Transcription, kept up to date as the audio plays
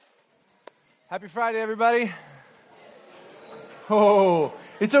Happy Friday, everybody. Oh,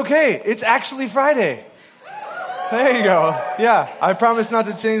 it's okay. It's actually Friday. There you go. Yeah, I promise not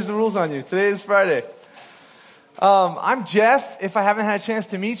to change the rules on you. Today is Friday. I'm Jeff. If I haven't had a chance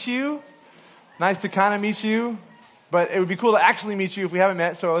to meet you, nice to kind of meet you. But it would be cool to actually meet you if we haven't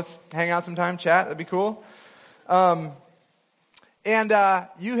met. So let's hang out sometime, chat. That'd be cool. You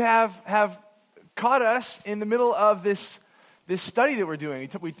have caught us in the middle of this study that we're doing.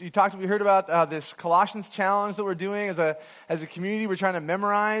 We heard about this Colossians challenge that we're doing as a community. We're trying to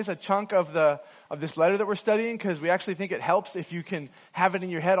memorize a chunk of this letter that we're studying because we actually think it helps if you can have it in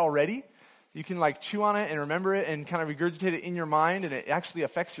your head already. You can chew on it and remember it and kind of regurgitate it in your mind, and it actually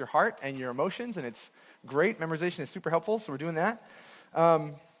affects your heart and your emotions, and it's great. Memorization is super helpful, so we're doing that.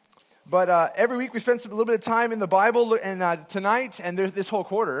 But every week we spend a little bit of time in the Bible, and tonight and this whole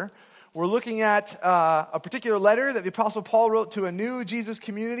quarter, we're looking at a particular letter that the Apostle Paul wrote to a new Jesus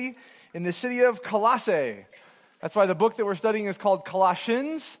community in the city of Colossae. That's why the book that we're studying is called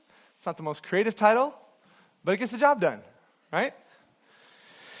Colossians. It's not the most creative title, but it gets the job done, right?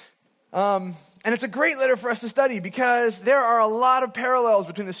 And it's a great letter for us to study because there are a lot of parallels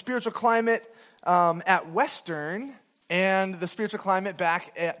between the spiritual climate at Western and the spiritual climate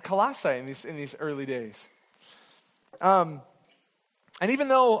back at Colossae in these early days. And even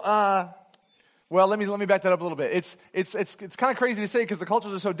though, let me back that up a little bit. It's kind of crazy to say because the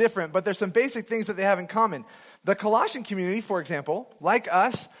cultures are so different, but there's some basic things that they have in common. The Colossian community, for example, like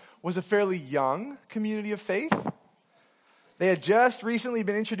us, was a fairly young community of faith. They had just recently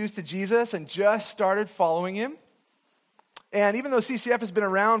been introduced to Jesus and just started following him. And even though CCF has been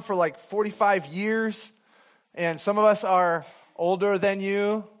around for 45 years, and some of us are older than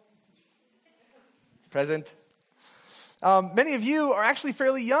you, present, many of you are actually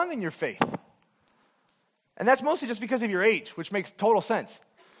fairly young in your faith. And that's mostly just because of your age, which makes total sense.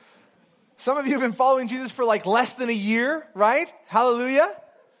 Some of you have been following Jesus for less than a year, right? Hallelujah.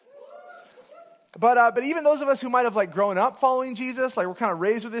 But even those of us who might have grown up following Jesus, we're kind of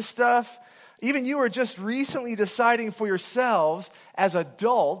raised with this stuff, even you are just recently deciding for yourselves as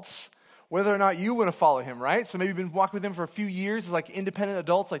adults whether or not you want to follow him, right? So maybe you've been walking with him for a few years as independent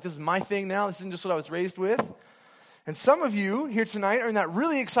adults, this is my thing now, this isn't just what I was raised with. And some of you here tonight are in that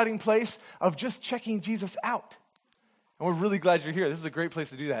really exciting place of just checking Jesus out. And we're really glad you're here. This is a great place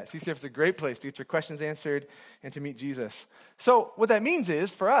to do that. CCF is a great place to get your questions answered and to meet Jesus. So what that means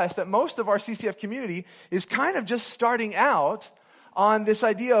is, for us, that most of our CCF community is kind of just starting out on this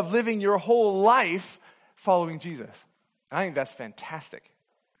idea of living your whole life following Jesus. And I think that's fantastic.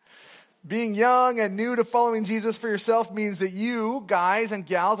 Being young and new to following Jesus for yourself means that you, guys and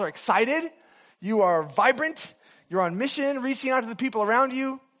gals, are excited. You are vibrant. You're on mission, reaching out to the people around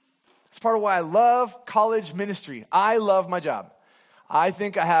you. It's part of why I love college ministry. I love my job. I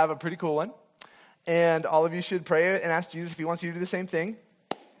think I have a pretty cool one. And all of you should pray and ask Jesus if he wants you to do the same thing.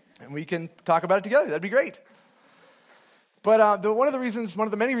 And we can talk about it together. That'd be great. But one of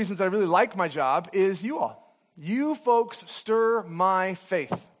the many reasons that I really like my job is you all. You folks stir my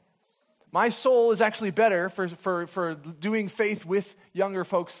faith. My soul is actually better for doing faith with younger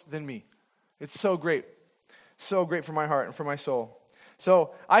folks than me. It's so great. So great for my heart and for my soul.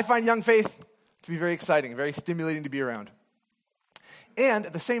 So I find young faith to be very exciting, very stimulating to be around. And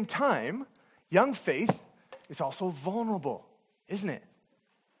at the same time, young faith is also vulnerable, isn't it?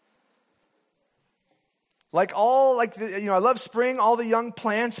 I love spring, all the young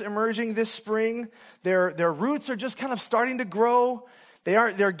plants emerging this spring. Their roots are just kind of starting to grow.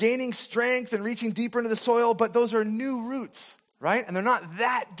 They're gaining strength and reaching deeper into the soil, but those are new roots, right? And they're not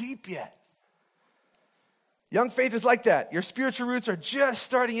that deep yet. Young faith is like that. Your spiritual roots are just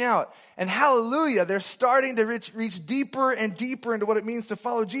starting out. And hallelujah, they're starting to reach deeper and deeper into what it means to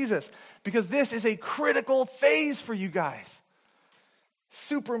follow Jesus. Because this is a critical phase for you guys.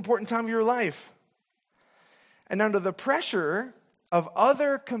 Super important time of your life. And under the pressure of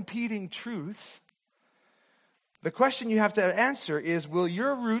other competing truths, the question you have to answer is, will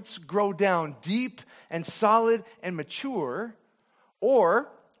your roots grow down deep and solid and mature, or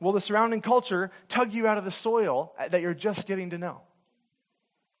will the surrounding culture tug you out of the soil that you're just getting to know?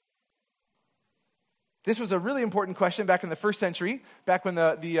 This was a really important question back in the first century, back when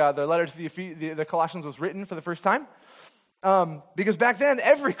the letter to the Colossians was written for the first time. Because back then,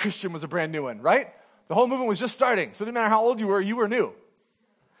 every Christian was a brand new one, right? The whole movement was just starting. So it didn't matter how old you were new.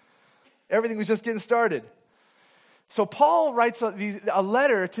 Everything was just getting started. So Paul writes a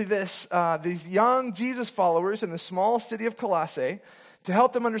letter to these young Jesus followers in the small city of Colossae to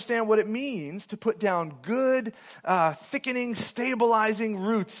help them understand what it means to put down good, thickening, stabilizing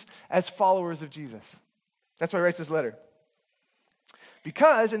roots as followers of Jesus. That's why he writes this letter.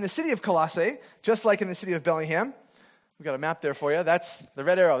 Because in the city of Colossae, just like in the city of Bellingham, we've got a map there for you. That's the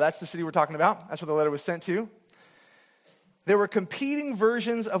red arrow. That's the city we're talking about. That's where the letter was sent to. There were competing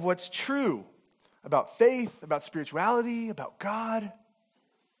versions of what's true about faith, about spirituality, about God.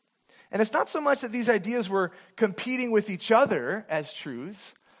 And it's not so much that these ideas were competing with each other as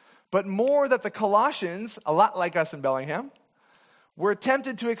truths, but more that the Colossians, a lot like us in Bellingham, were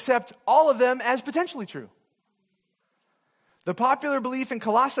tempted to accept all of them as potentially true. The popular belief in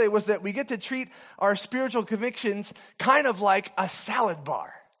Colossae was that we get to treat our spiritual convictions kind of like a salad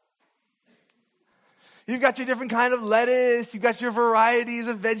bar. You've got your different kind of lettuce, you've got your varieties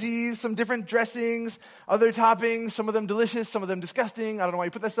of veggies, some different dressings, other toppings, some of them delicious, some of them disgusting. I don't know why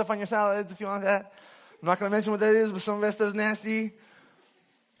you put that stuff on your salads if you want that. I'm not going to mention what that is, but some of that stuff's nasty.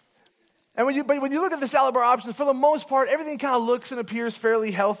 And when you look at the salad bar options, for the most part, everything kind of looks and appears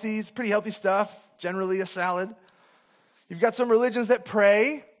fairly healthy. It's pretty healthy stuff, generally a salad. You've got some religions that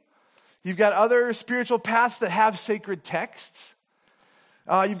pray. You've got other spiritual paths that have sacred texts.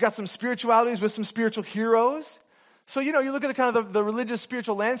 You've got some spiritualities with some spiritual heroes. So, you look at the kind of the religious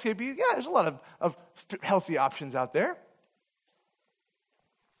spiritual landscape, there's a lot of healthy options out there.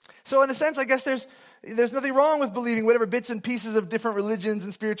 So in a sense, I guess there's nothing wrong with believing whatever bits and pieces of different religions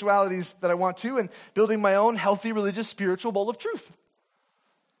and spiritualities that I want to and building my own healthy religious spiritual bowl of truth.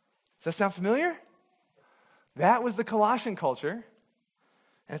 Does that sound familiar? That was the Colossian culture,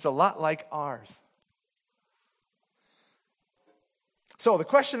 and it's a lot like ours. So the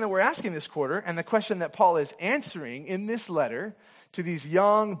question that we're asking this quarter, and the question that Paul is answering in this letter to these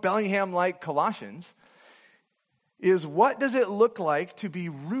young Bellingham-like Colossians, is what does it look like to be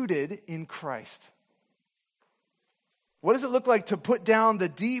rooted in Christ? What does it look like to put down the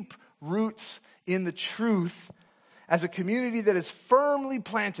deep roots in the truth as a community that is firmly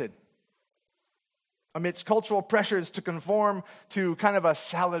planted amidst cultural pressures to conform to kind of a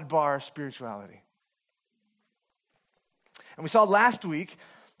salad bar spirituality? And we saw last week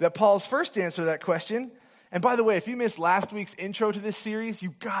that Paul's first answer to that question, and by the way, if you missed last week's intro to this series,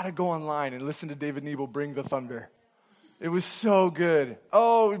 you got to go online and listen to David Nebel bring the thunder. It was so good.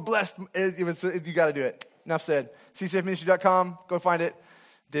 Oh, blessed. You got to do it. Enough said. CCFministry.com, go find it.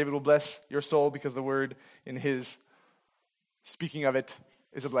 David will bless your soul because the word in his speaking of it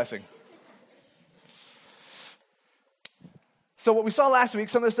is a blessing. So what we saw last week,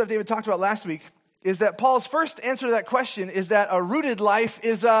 some of the stuff David talked about last week, is that Paul's first answer to that question is that a rooted life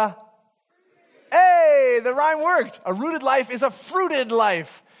is a... Hey, the rhyme worked. A rooted life is a fruited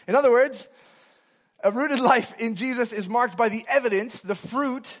life. In other words, a rooted life in Jesus is marked by the evidence, the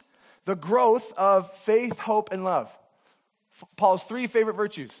fruit, the growth of faith, hope, and love. Paul's three favorite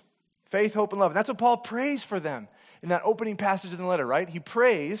virtues: faith, hope, and love. And that's what Paul prays for them in that opening passage in the letter, right? He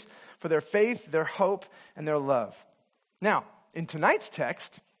prays for their faith, their hope, and their love. Now, in tonight's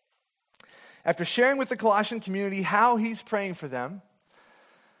text, after sharing with the Colossian community how he's praying for them,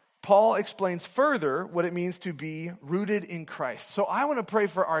 Paul explains further what it means to be rooted in Christ. So I want to pray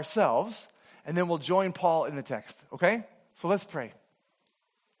for ourselves, and then we'll join Paul in the text, okay? So let's pray.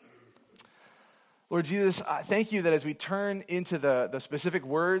 Lord Jesus, thank you that as we turn into the specific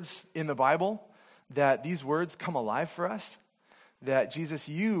words in the Bible, that these words come alive for us, that Jesus,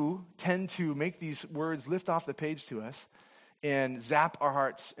 you tend to make these words lift off the page to us and zap our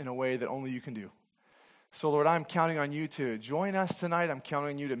hearts in a way that only you can do. So Lord, I'm counting on you to join us tonight. I'm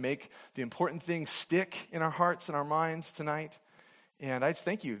counting on you to make the important things stick in our hearts and our minds tonight. And I just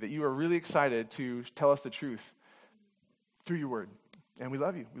thank you that you are really excited to tell us the truth through your word. And we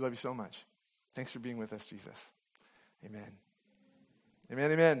love you. We love you so much. Thanks for being with us, Jesus. Amen.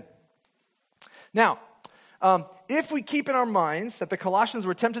 Amen, amen. Now, if we keep in our minds that the Colossians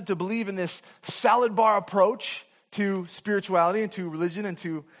were tempted to believe in this salad bar approach to spirituality and to religion and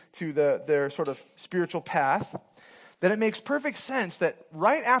to their sort of spiritual path, then it makes perfect sense that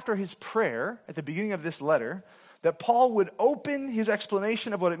right after his prayer at the beginning of this letter, that Paul would open his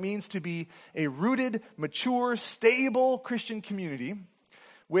explanation of what it means to be a rooted, mature, stable Christian community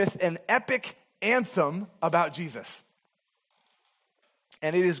with an epic anthem about Jesus.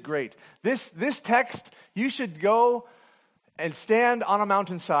 And it is great. This text, you should go and stand on a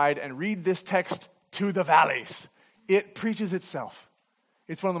mountainside and read this text to the valleys. It preaches itself.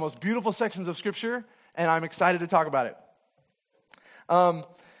 It's one of the most beautiful sections of Scripture, and I'm excited to talk about it.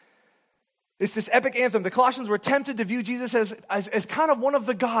 It's this epic anthem. The Colossians were tempted to view Jesus as kind of one of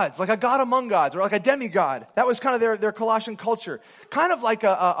the gods, like a god among gods, or like a demigod. That was kind of their Colossian culture. Kind of like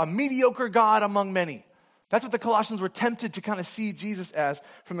a mediocre god among many. That's what the Colossians were tempted to kind of see Jesus as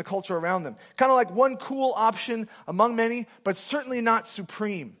from the culture around them. Kind of like one cool option among many, but certainly not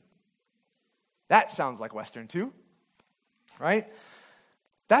supreme. That sounds like Western too, right?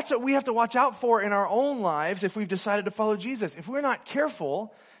 That's what we have to watch out for in our own lives if we've decided to follow Jesus. If we're not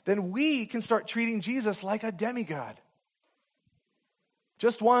careful, then we can start treating Jesus like a demigod.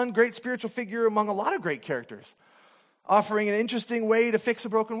 Just one great spiritual figure among a lot of great characters, offering an interesting way to fix a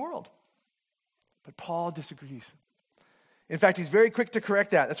broken world. But Paul disagrees. In fact, he's very quick to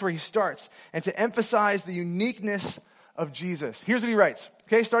correct that. That's where he starts. And to emphasize the uniqueness of Jesus. Here's what he writes.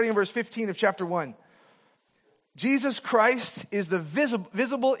 Okay, starting in verse 15 of chapter 1. Jesus Christ is the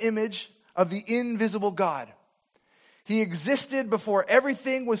visible image of the invisible God. He existed before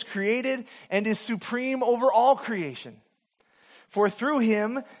everything was created and is supreme over all creation. For through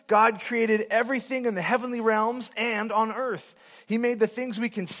him, God created everything in the heavenly realms and on earth. He made the things we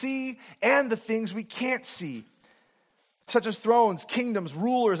can see and the things we can't see, such as thrones, kingdoms,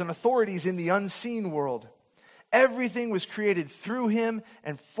 rulers, and authorities in the unseen world. Everything was created through him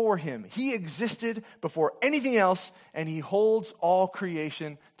and for him. He existed before anything else, and he holds all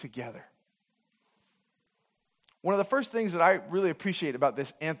creation together. One of the first things that I really appreciate about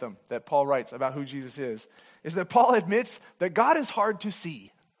this anthem that Paul writes about who Jesus is that Paul admits that God is hard to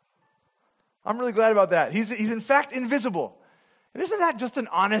see. I'm really glad about that. He's in fact invisible. And isn't that just an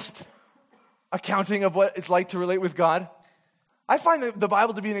honest accounting of what it's like to relate with God? I find the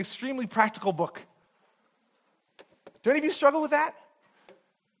Bible to be an extremely practical book. Do any of you struggle with that?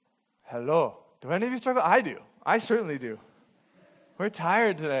 Hello. Do any of you struggle? I do. I certainly do. We're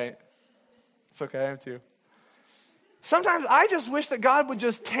tired today. It's okay, I am too. Sometimes I just wish that God would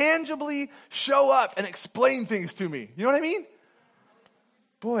just tangibly show up and explain things to me. You know what I mean?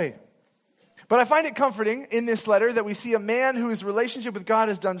 Boy. But I find it comforting in this letter that we see a man whose relationship with God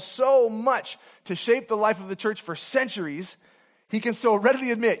has done so much to shape the life of the church for centuries, he can so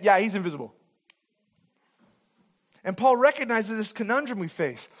readily admit, yeah, he's invisible. And Paul recognizes this conundrum we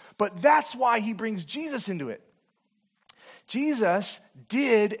face, but that's why he brings Jesus into it. Jesus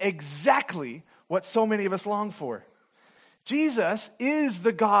did exactly what so many of us long for. Jesus is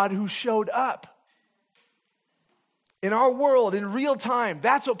the God who showed up in our world in real time.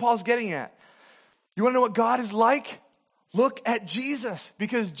 That's what Paul's getting at. You want to know what God is like? Look at Jesus,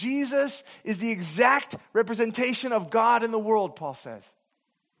 because Jesus is the exact representation of God in the world, Paul says.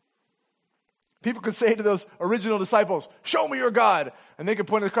 People could say to those original disciples, "Show me your God." And they could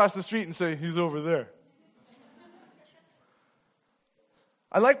point across the street and say, "He's over there."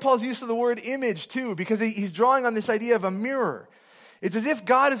 I like Paul's use of the word image too, because he's drawing on this idea of a mirror. It's as if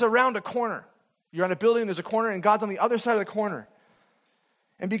God is around a corner. You're on a building, there's a corner, and God's on the other side of the corner.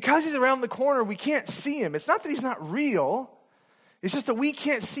 And because he's around the corner, we can't see him. It's not that he's not real. It's just that we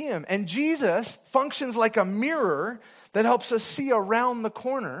can't see him. And Jesus functions like a mirror that helps us see around the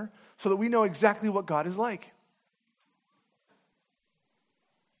corner so that we know exactly what God is like.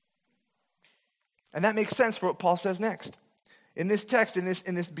 And that makes sense for what Paul says next. In this text, in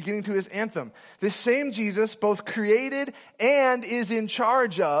this beginning to his anthem, this same Jesus both created and is in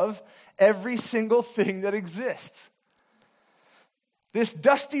charge of every single thing that exists. This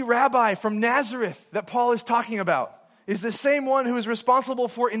dusty rabbi from Nazareth that Paul is talking about is the same one who is responsible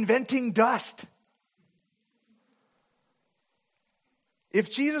for inventing dust. If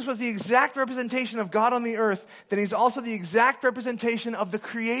Jesus was the exact representation of God on the earth, then he's also the exact representation of the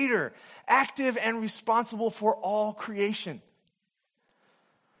Creator, active and responsible for all creation.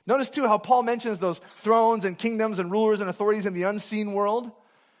 Notice too how Paul mentions those thrones and kingdoms and rulers and authorities in the unseen world.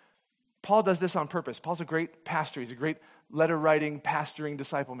 Paul does this on purpose. Paul's a great pastor. He's a great letter-writing, pastoring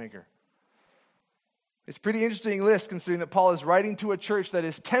disciple maker. It's a pretty interesting list considering that Paul is writing to a church that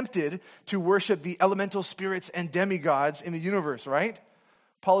is tempted to worship the elemental spirits and demigods in the universe, right?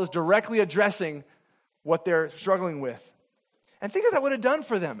 Paul is directly addressing what they're struggling with. And think of what it would have done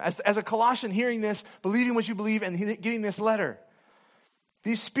for them as a Colossian hearing this, believing what you believe, and getting this letter.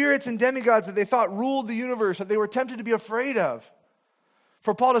 These spirits and demigods that they thought ruled the universe, that they were tempted to be afraid of.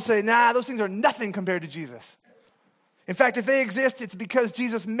 For Paul to say, nah, those things are nothing compared to Jesus. In fact, if they exist, it's because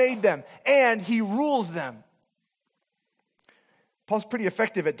Jesus made them and he rules them. Paul's pretty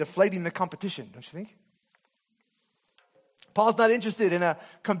effective at deflating the competition, don't you think? Paul's not interested in a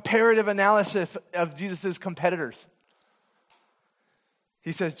comparative analysis of Jesus' competitors.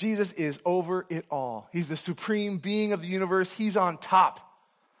 He says Jesus is over it all. He's the supreme being of the universe. He's on top.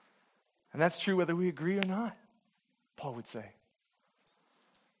 And that's true whether we agree or not, Paul would say.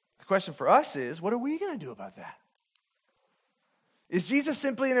 The question for us is, what are we going to do about that? Is Jesus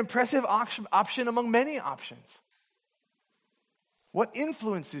simply an impressive option among many options? What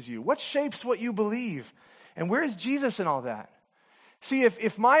influences you? What shapes what you believe? And where is Jesus in all that? See,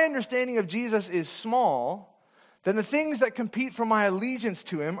 if my understanding of Jesus is small, then the things that compete for my allegiance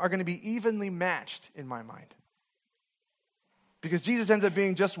to him are going to be evenly matched in my mind. Because Jesus ends up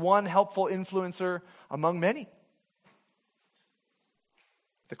being just one helpful influencer among many.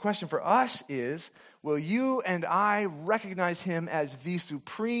 The question for us is, will you and I recognize him as the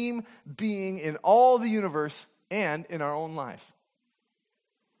supreme being in all the universe and in our own lives?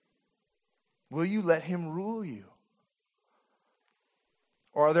 Will you let him rule you?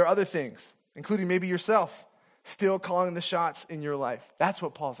 Or are there other things, including maybe yourself, still calling the shots in your life? That's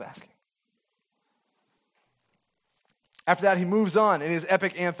what Paul's asking. After that, he moves on in his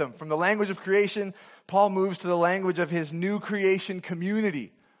epic anthem. From the language of creation, Paul moves to the language of his new creation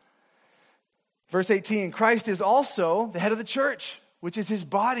community. Verse 18, Christ is also the head of the church, which is his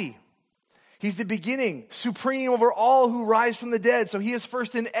body. He's the beginning, supreme over all who rise from the dead, so he is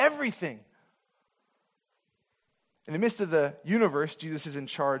first in everything. In the midst of the universe Jesus is in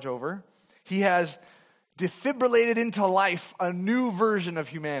charge over, he has defibrillated into life a new version of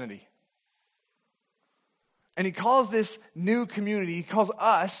humanity. And he calls this new community, he calls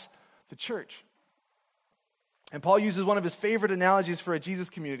us the church. And Paul uses one of his favorite analogies for a Jesus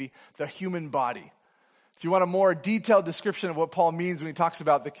community, the human body. If you want a more detailed description of what Paul means when he talks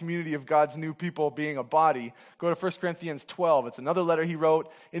about the community of God's new people being a body, go to 1 Corinthians 12. It's another letter he wrote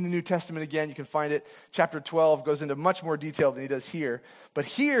in the New Testament again. You can find it. Chapter 12 goes into much more detail than he does here. But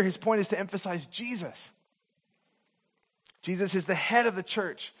here, his point is to emphasize Jesus. Jesus is the head of the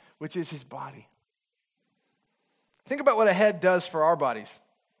church, which is his body. Think about what a head does for our bodies.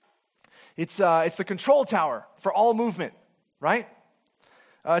 It's the control tower for all movement, right?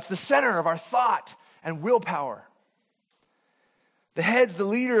 It's the center of our thought and willpower. The head's the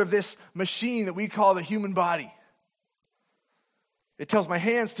leader of this machine that we call the human body. It tells my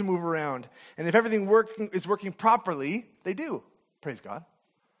hands to move around. And if everything is working properly, they do. Praise God.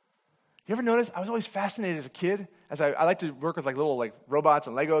 You ever notice, I was always fascinated as a kid, as I like to work with little robots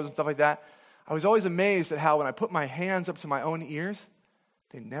and Legos and stuff like that. I was always amazed at how when I put my hands up to my own ears,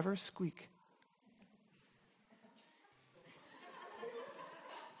 they never squeak.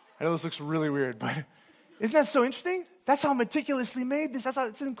 I know this looks really weird, but isn't that so interesting? That's how meticulously made this.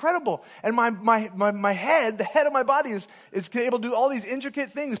 It's incredible. And my head, the head of my body is able to do all these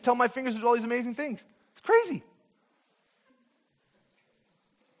intricate things, tell my fingers to do all these amazing things. It's crazy.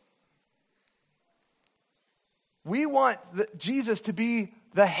 We want Jesus to be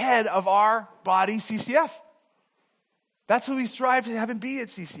the head of our body, CCF. That's who we strive to have him be at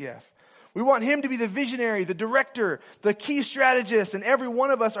CCF. We want him to be the visionary, the director, the key strategist, and every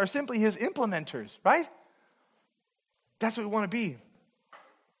one of us are simply his implementers, right? That's what we want to be.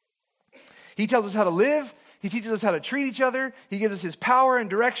 He tells us how to live. He teaches us how to treat each other. He gives us his power and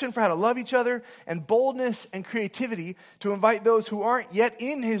direction for how to love each other, and boldness and creativity to invite those who aren't yet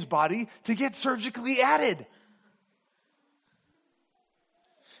in his body to get surgically added.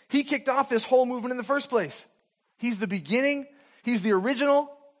 He kicked off this whole movement in the first place. He's the beginning, he's the original,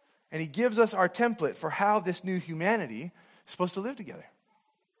 and he gives us our template for how this new humanity is supposed to live together.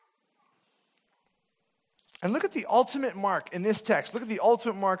 And look at the ultimate mark in this text. Look at the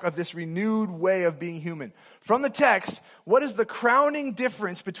ultimate mark of this renewed way of being human. From the text, what is the crowning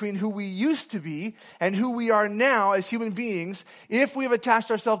difference between who we used to be and who we are now as human beings if we have attached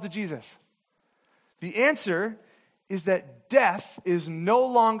ourselves to Jesus? The answer is that death is no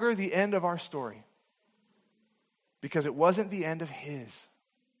longer the end of our story, because it wasn't the end of his.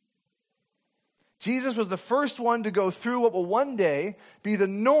 Jesus was the first one to go through what will one day be the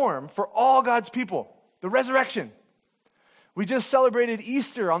norm for all God's people, the resurrection. We just celebrated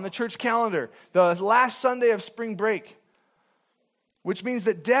Easter on the church calendar, the last Sunday of spring break, which means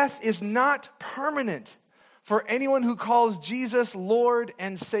that death is not permanent for anyone who calls Jesus Lord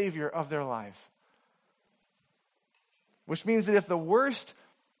and Savior of their lives. Which means that if the worst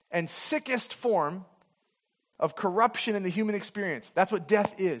and sickest form of corruption in the human experience, that's what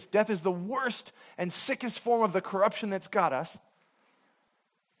death is. Death is the worst and sickest form of the corruption that's got us.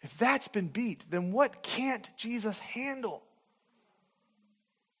 If that's been beat, then what can't Jesus handle?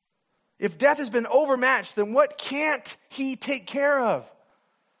 If death has been overmatched, then what can't he take care of?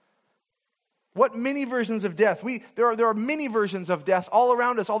 What many versions of death? There are many versions of death all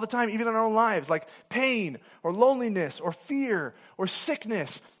around us all the time, even in our own lives, like pain or loneliness or fear or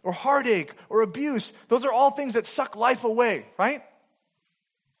sickness or heartache or abuse. Those are all things that suck life away, right?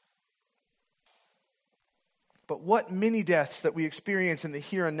 But what many deaths that we experience in the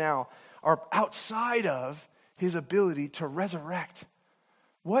here and now are outside of his ability to resurrect?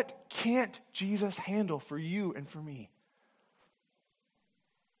 What can't Jesus handle for you and for me?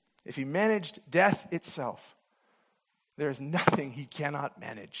 If he managed death itself, there is nothing he cannot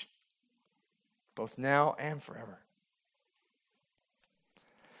manage, both now and forever.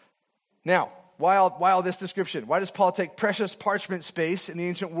 Now, Why all this description? Why does Paul take precious parchment space in the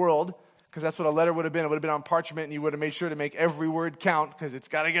ancient world? Because that's what a letter would have been. It would have been on parchment, and you would have made sure to make every word count because it's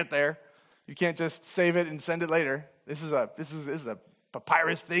got to get there. You can't just save it and send it later. This is a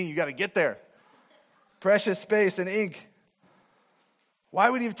papyrus thing. You got to get there. Precious space and ink. Why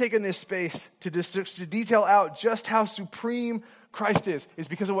would he have taken this space to detail out just how supreme Christ is? Is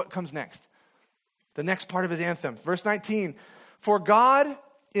because of what comes next. The next part of his anthem. Verse 19. For God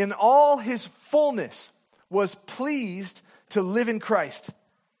in all his fullness was pleased to live in Christ.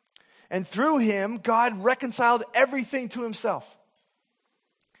 And through him, God reconciled everything to himself.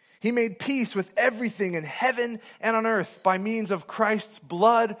 He made peace with everything in heaven and on earth by means of Christ's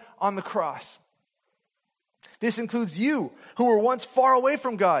blood on the cross. This includes you, who were once far away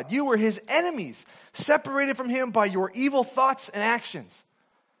from God. You were his enemies, separated from him by your evil thoughts and actions.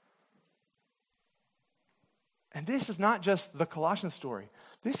 And this is not just the Colossians story.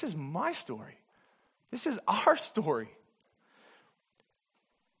 This is my story. This is our story.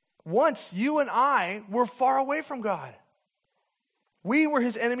 Once you and I were far away from God. We were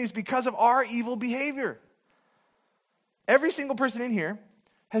his enemies because of our evil behavior. Every single person in here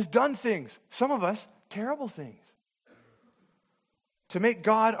has done things, some of us terrible things, to make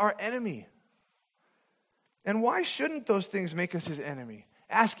God our enemy. And why shouldn't those things make us his enemy?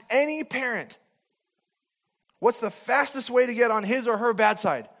 Ask any parent, what's the fastest way to get on his or her bad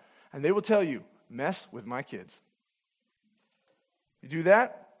side? And they will tell you, mess with my kids. You do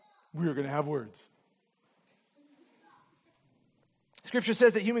that, we're going to have words. Scripture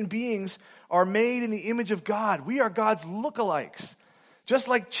says that human beings are made in the image of God. We are God's lookalikes. Just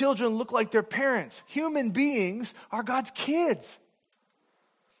like children look like their parents, human beings are God's kids.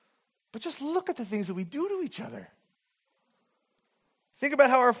 But just look at the things that we do to each other. Think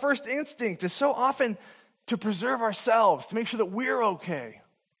about how our first instinct is so often to preserve ourselves, to make sure that we're okay.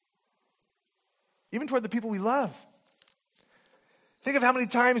 Even toward the people we love. Think of how many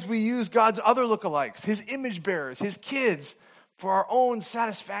times we use God's other lookalikes, his image bearers, his kids, for our own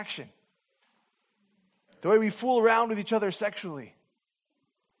satisfaction. The way we fool around with each other sexually.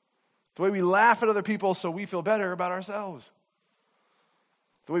 The way we laugh at other people so we feel better about ourselves.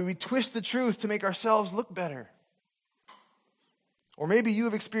 The way we twist the truth to make ourselves look better. Or maybe you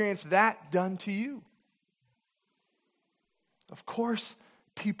have experienced that done to you. Of course,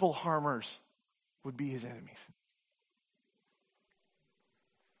 people harmers would be his enemies.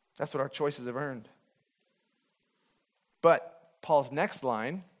 That's what our choices have earned. But Paul's next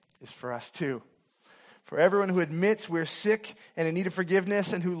line is for us too. For everyone who admits we're sick and in need of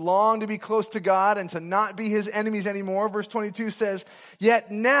forgiveness and who long to be close to God and to not be his enemies anymore. Verse 22 says,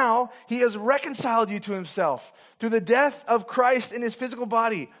 yet now he has reconciled you to himself through the death of Christ in his physical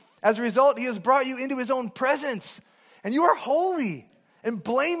body. As a result, he has brought you into his own presence. And you are holy and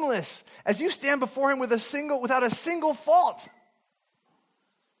blameless as you stand before him without a single fault.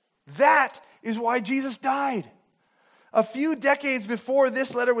 That is why Jesus died. A few decades before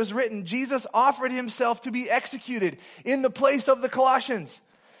this letter was written, Jesus offered himself to be executed in the place of the Colossians,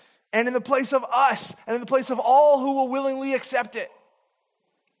 and in the place of us, and in the place of all who will willingly accept it.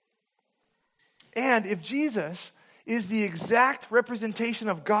 And if Jesus is the exact representation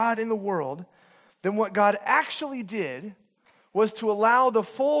of God in the world, then what God actually did was to allow the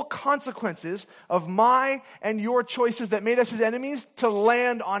full consequences of my and your choices that made us his enemies to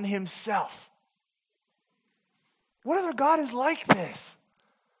land on himself. What other God is like this?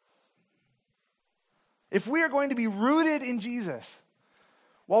 If we are going to be rooted in Jesus,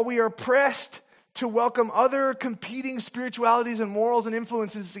 while we are pressed to welcome other competing spiritualities and morals and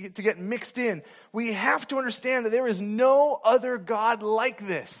influences to get mixed in, we have to understand that there is no other God like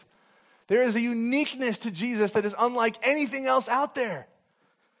this. There is a uniqueness to Jesus that is unlike anything else out there.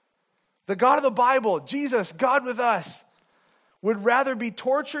 The God of the Bible, Jesus, God with us, would rather be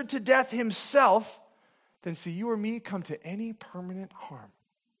tortured to death himself than see you or me come to any permanent harm.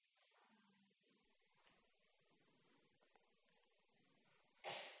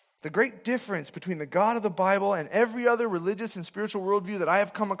 The great difference between the God of the Bible and every other religious and spiritual worldview that I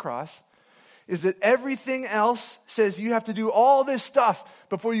have come across is that everything else says you have to do all this stuff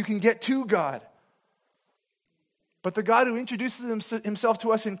before you can get to God. But the God who introduces himself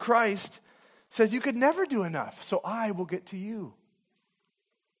to us in Christ says you could never do enough, so I will get to you.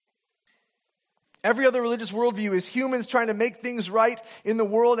 Every other religious worldview is humans trying to make things right in the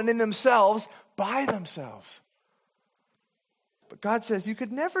world and in themselves by themselves. But God says you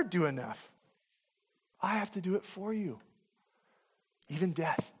could never do enough. I have to do it for you. Even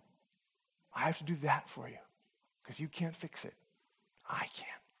death. I have to do that for you because you can't fix it. I can.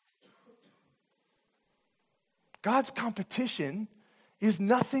 God's competition is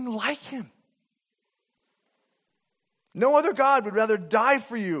nothing like him. No other God would rather die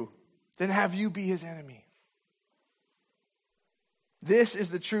for you than have you be his enemy. This is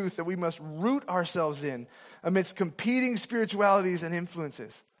the truth that we must root ourselves in amidst competing spiritualities and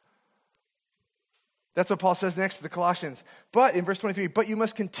influences. That's what Paul says next to the Colossians. But in verse 23, but you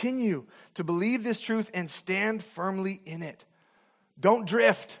must continue to believe this truth and stand firmly in it. Don't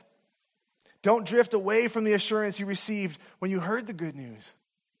drift. Don't drift away from the assurance you received when you heard the good news.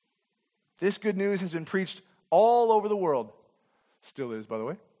 This good news has been preached all over the world. Still is, by the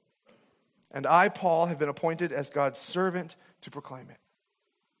way. And I, Paul, have been appointed as God's servant to proclaim it.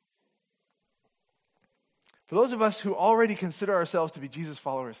 For those of us who already consider ourselves to be Jesus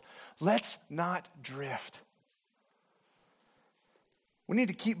followers, let's not drift. We need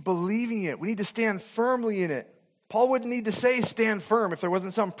to keep believing it. We need to stand firmly in it. Paul wouldn't need to say stand firm if there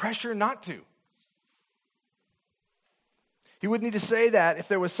wasn't some pressure not to. He wouldn't need to say that if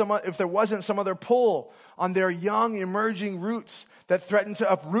there wasn't some other pull on their young, emerging roots that threatened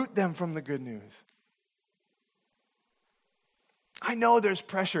to uproot them from the good news. I know there's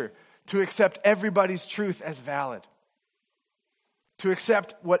pressure to accept everybody's truth as valid, to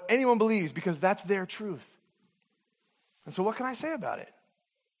accept what anyone believes because that's their truth. And so what can I say about it?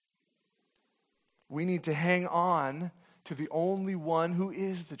 We need to hang on to the only one who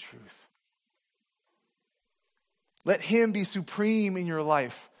is the truth. Let him be supreme in your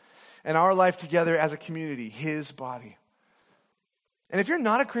life and our life together as a community, his body. And if you're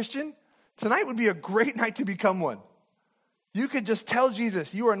not a Christian, tonight would be a great night to become one. You could just tell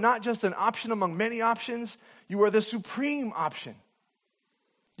Jesus, you are not just an option among many options, you are the supreme option.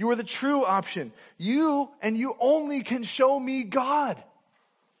 You are the true option. You and you only can show me God.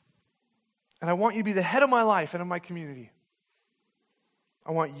 And I want you to be the head of my life and of my community.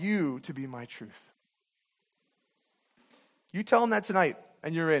 I want you to be my truth. You tell them that tonight,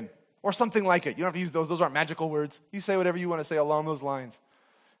 and you're in. Or something like it. You don't have to use those. Those aren't magical words. You say whatever you want to say along those lines.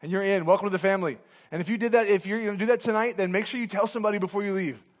 And you're in. Welcome to the family. And if you did that, if you're going to do that tonight, then make sure you tell somebody before you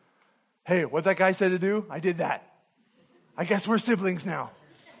leave. Hey, what that guy said to do, I did that. I guess we're siblings now.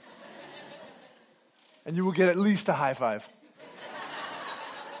 And you will get at least a high five.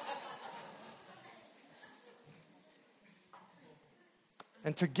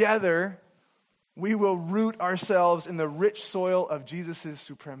 And together, we will root ourselves in the rich soil of Jesus'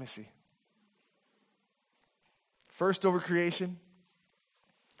 supremacy. First over creation.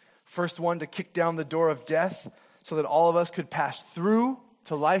 First one to kick down the door of death so that all of us could pass through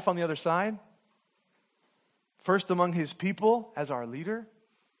to life on the other side. First among his people as our leader.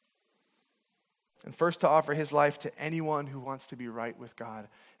 And first to offer his life to anyone who wants to be right with God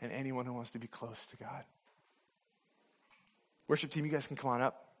and anyone who wants to be close to God. Worship team, you guys can come on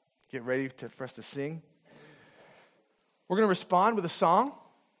up. Get ready for us to sing. We're going to respond with a song.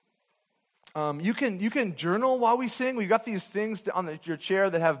 You can journal while we sing. We've got these things on your chair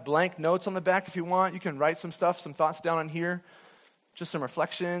that have blank notes on the back if you want. You can write some stuff, some thoughts down on here. Just some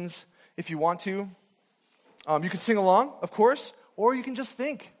reflections if you want to. You can sing along, of course, or you can just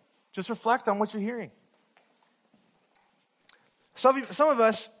think. Just reflect on what you're hearing. Some of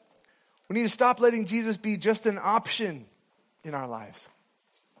us, we need to stop letting Jesus be just an option in our lives.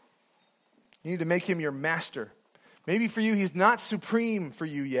 You need to make him your master. Maybe for you, he's not supreme for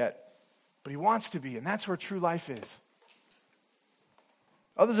you yet, but he wants to be, and that's where true life is.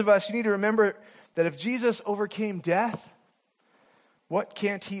 Others of us, you need to remember that if Jesus overcame death, what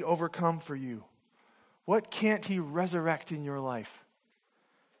can't he overcome for you? What can't he resurrect in your life?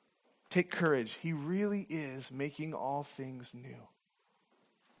 Take courage. He really is making all things new.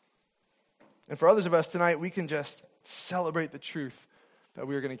 And for others of us tonight, we can just celebrate the truth that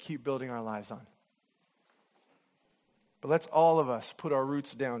we are going to keep building our lives on. But let's all of us put our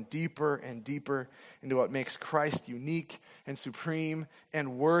roots down deeper and deeper into what makes Christ unique and supreme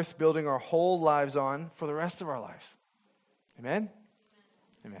and worth building our whole lives on for the rest of our lives. Amen?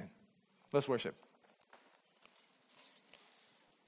 Amen. Let's worship.